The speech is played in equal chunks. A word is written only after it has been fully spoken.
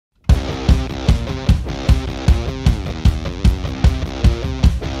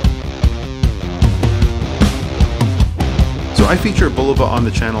I feature a Bulova on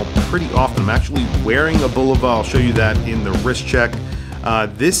the channel pretty often. I'm actually wearing a Bulova. I'll show you that in the wrist check.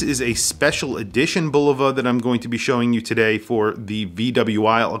 This is a special edition Bulova that I'm going to be showing you today for the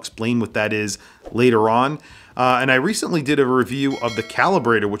VWI. I'll explain what that is later on. And I recently did a review of the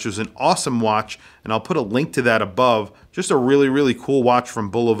Calibrator, which is an awesome watch, and I'll put a link to that above. Just a really, really cool watch from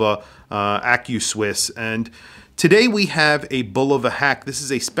Bulova, AccuSwiss. And today we have a Bulova hack. This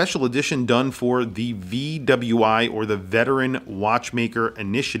is a special edition done for the VWI, or the Veteran Watchmaker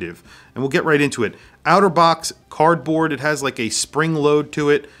Initiative. And we'll get right into it. Outer box, cardboard. It has like a spring load to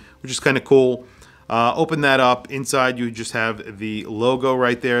it, which is kind of cool. Open that up. Inside you just have the logo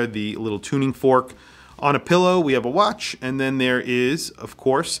right there, the little tuning fork. On a pillow, we have a watch, and then there is, of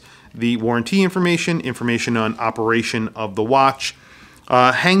course, the warranty information on operation of the watch.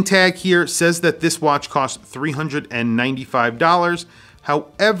 Hang tag here says that this watch costs $395.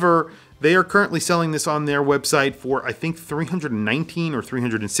 However, they are currently selling this on their website for, I think, $319 or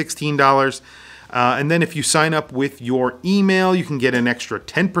 $316. And then if you sign up with your email, you can get an extra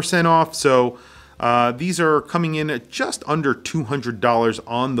 10% off. So these are coming in at just under $200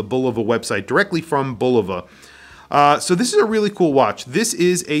 on the Bulova website, directly from Bulova. So this is a really cool watch. This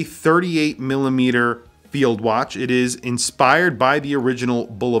is a 38mm field watch. It is inspired by the original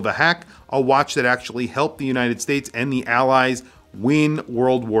Bulova hack, a watch that actually helped the United States and the Allies win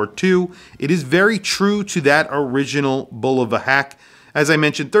World War II. It is very true to that original Bulova hack. As I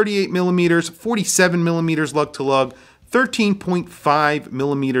mentioned, 38mm, 47mm lug to lug, 13.5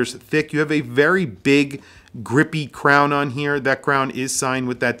 millimeters thick. You have a very big, grippy crown on here. That crown is signed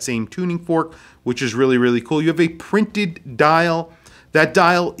with that same tuning fork, which is really, really cool. You have a printed dial. That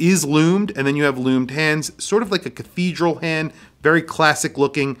dial is loomed, and then you have loomed hands, sort of like a cathedral hand, very classic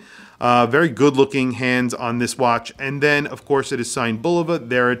looking, very good looking hands on this watch. And then, of course, it is signed Bulova.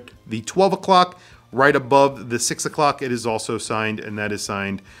 There at the 12 o'clock, right above the 6 o'clock, it is also signed, and that is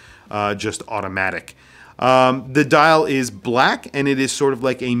signed just automatic. The dial is black, and it is sort of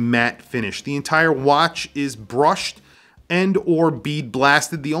like a matte finish. The entire watch is brushed and or bead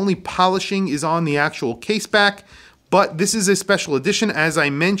blasted. The only polishing is on the actual case back, but this is a special edition, as I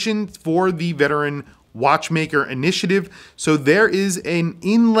mentioned, for the Veteran Watchmaker Initiative. So there is an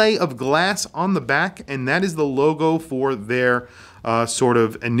inlay of glass on the back, and that is the logo for their sort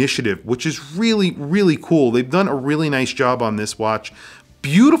of initiative, which is really, really cool. They've done a really nice job on this watch.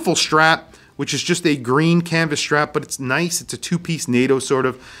 Beautiful strap, which is just a green canvas strap, but it's nice. It's a two-piece NATO sort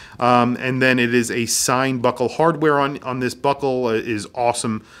of. And then it is a signed buckle. Hardware on this buckle is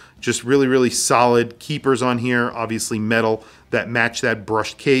awesome. Just really, really solid. Keepers on here, obviously metal, that match that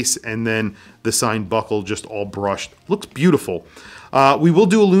brushed case. And then the signed buckle just all brushed. Looks beautiful. We will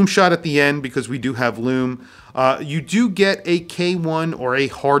do a lume shot at the end because we do have lume. You do get a K1 or a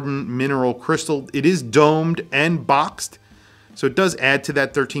hardened mineral crystal. It is domed and boxed. So it does add to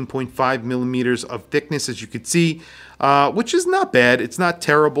that 13.5 millimeters of thickness, as you could see, which is not bad. It's not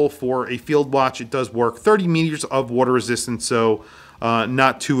terrible for a field watch. It does work. 30 meters of water resistance, so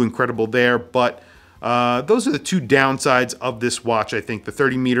not too incredible there. But those are the two downsides of this watch, I think. The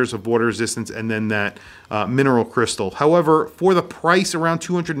 30 meters of water resistance and then that mineral crystal. However, for the price, around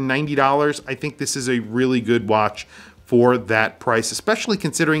 $290, I think this is a really good watch for that price, especially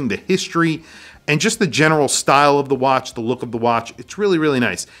considering the history and just the general style of the watch, the look of the watch. It's really, really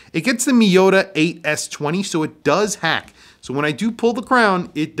nice. It gets the Miyota 8S20, so it does hack. So when I do pull the crown,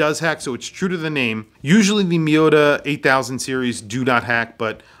 it does hack, so it's true to the name. Usually the Miyota 8000 series do not hack,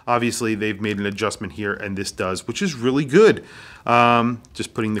 but obviously they've made an adjustment here, and this does, which is really good.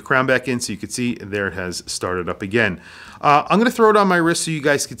 Just putting the crown back in so you can see, there it has started up again. I'm going to throw it on my wrist so you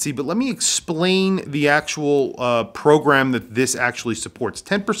guys can see, but let me explain the actual program that this actually supports.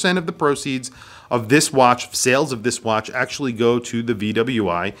 10% of the proceeds of this watch, sales of this watch, actually go to the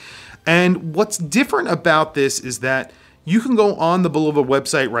VWI. And what's different about this is that you can go on the Bulova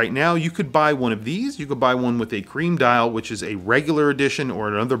website right now. You could buy one of these. You could buy one with a cream dial, which is a regular edition, or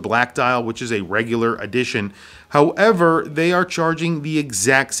another black dial, which is a regular edition. However, they are charging the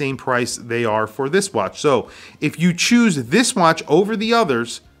exact same price they are for this watch. So if you choose this watch over the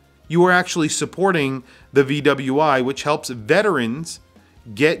others, you are actually supporting the VWI, which helps veterans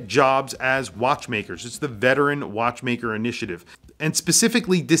get jobs as watchmakers. It's the Veteran Watchmaker Initiative, and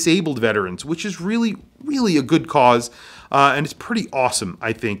specifically disabled veterans, which is really, really a good cause, and it's pretty awesome,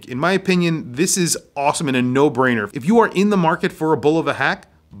 I think. In my opinion, this is awesome and a no-brainer. If you are in the market for a Bulova hack,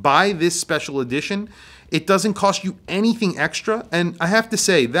 buy this special edition. It doesn't cost you anything extra, and I have to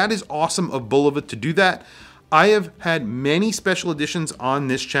say, that is awesome of Bulova to do that. I have had many special editions on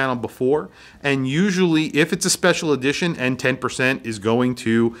this channel before, and usually if it's a special edition and 10% is going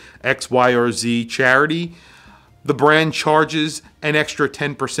to X, Y, or Z charity, the brand charges an extra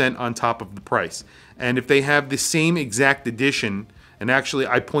 10% on top of the price. And if they have the same exact edition, and actually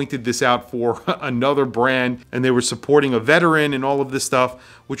I pointed this out for another brand, and they were supporting a veteran and all of this stuff,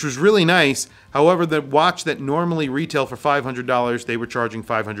 which was really nice. However, the watch that normally retail for $500, they were charging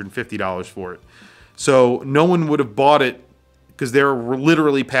 $550 for it. So no one would have bought it because they're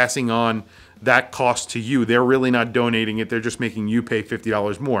literally passing on that cost to you. They're really not donating it. They're just making you pay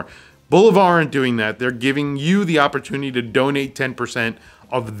 $50 more. Bulova aren't doing that. They're giving you the opportunity to donate 10%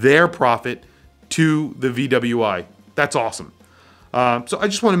 of their profit to the VWI. That's awesome. So I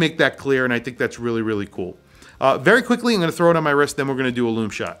just want to make that clear, and I think that's really, really cool. Very quickly, I'm going to throw it on my wrist, then we're going to do a loom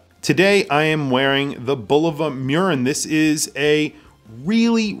shot. Today, I am wearing the Bulova Murin. This is a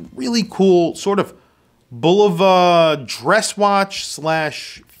really, really cool sort of Bulova dress watch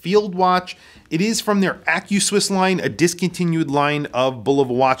slash field watch. It is from their AccuSwiss line, a discontinued line of Bulova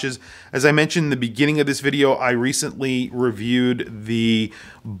watches. As I mentioned in the beginning of this video, I recently reviewed the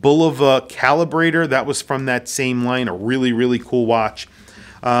Bulova Calibrator. That was from that same line, a really, really cool watch.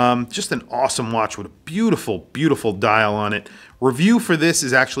 Just an awesome watch with a beautiful, beautiful dial on it. Review for this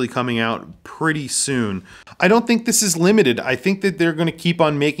is actually coming out pretty soon. I don't think this is limited. I think that they're going to keep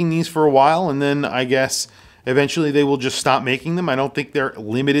on making these for a while, and then I guess eventually they will just stop making them. I don't think they're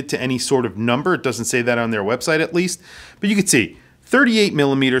limited to any sort of number. It doesn't say that on their website at least. But you can see 38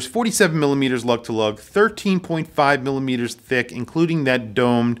 millimeters, 47 millimeters lug to lug, 13.5 millimeters thick, including that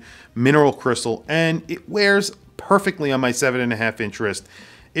domed mineral crystal. And it wears perfectly on my 7.5-inch wrist.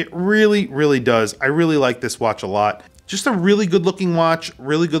 It really, really does. I really like this watch a lot. Just a really good looking watch,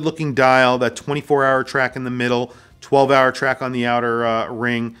 really good looking dial, that 24-hour track in the middle, 12-hour track on the outer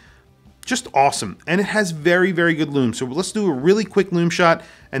ring. Just awesome. And it has very, very good loom. So let's do a really quick loom shot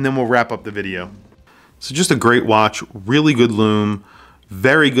and then we'll wrap up the video. So just a great watch, really good loom,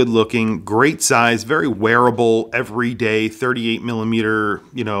 very good looking, great size, very wearable, everyday, 38 millimeter,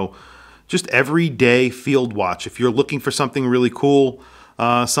 you know, just everyday field watch. If you're looking for something really cool,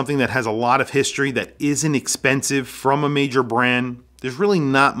 something that has a lot of history, that isn't expensive from a major brand, there's really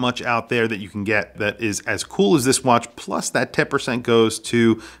not much out there that you can get that is as cool as this watch, plus that 10% goes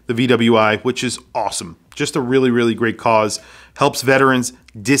to the VWI, which is awesome. Just a really, really great cause. Helps veterans,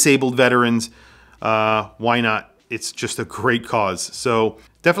 disabled veterans. Why not? It's just a great cause. So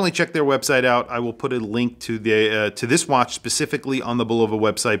definitely check their website out. I will put a link to this watch specifically on the Bulova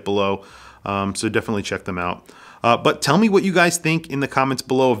website below. So definitely check them out. But tell me what you guys think in the comments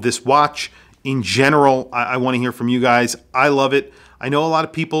below of this watch. In general, I want to hear from you guys. I love it. I know a lot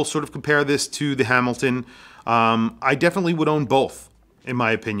of people sort of compare this to the Hamilton. I definitely would own both, in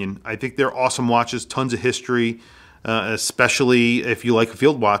my opinion. I think they're awesome watches, tons of history, especially if you like a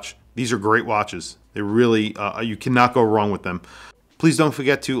field watch. These are great watches. They really, you cannot go wrong with them. Please don't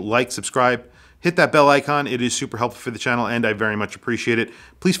forget to like, subscribe, hit that bell icon. It is super helpful for the channel and I very much appreciate it.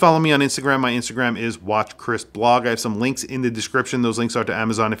 Please follow me on Instagram. My Instagram is WatchChrisBlog. I have some links in the description. Those links are to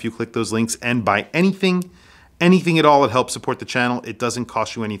Amazon if you click those links and buy anything at all. It helps support the channel. It doesn't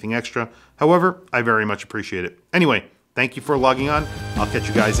cost you anything extra. However, I very much appreciate it. Anyway, thank you for logging on. I'll catch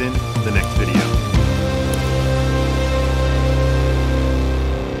you guys in the next video.